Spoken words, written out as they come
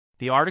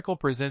The article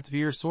presents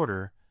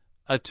VirSorter,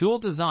 a tool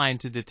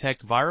designed to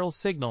detect viral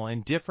signal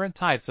in different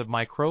types of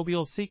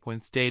microbial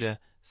sequence data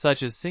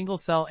such as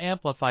single-cell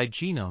amplified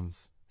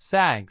genomes,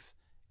 SAGs,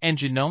 and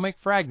genomic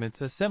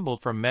fragments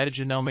assembled from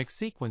metagenomics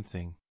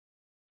sequencing.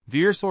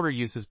 VirSorter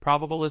uses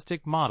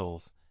probabilistic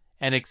models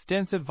and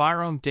extensive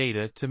virome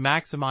data to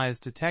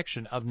maximize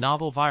detection of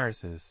novel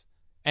viruses,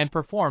 and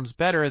performs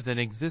better than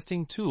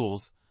existing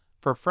tools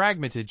for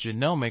fragmented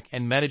genomic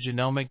and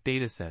metagenomic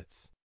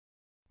datasets.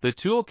 The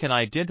tool can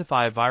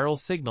identify viral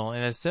signal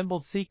in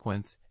assembled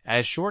sequence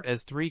as short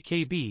as 3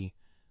 kb,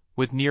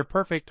 with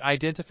near-perfect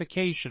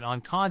identification on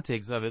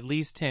contigs of at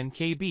least 10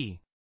 kb.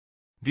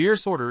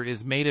 VirSorter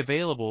is made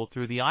available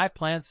through the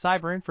iPlant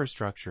cyber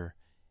infrastructure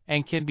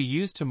and can be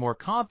used to more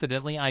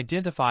confidently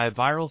identify a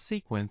viral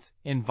sequence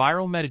in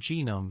viral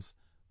metagenomes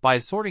by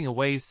sorting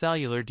away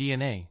cellular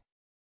DNA.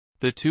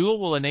 The tool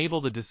will enable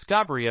the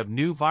discovery of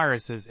new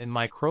viruses in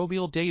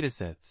microbial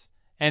datasets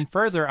and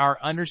further our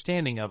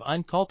understanding of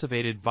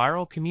uncultivated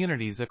viral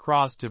communities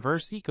across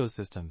diverse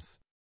ecosystems.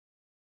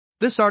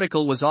 This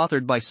article was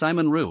authored by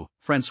Simon Roux,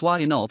 Francois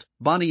Enault,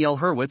 Bonnie L.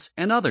 Hurwitz,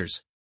 and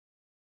others.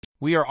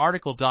 We are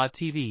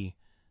RTCLTV,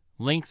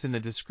 links in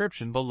the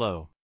description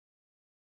below.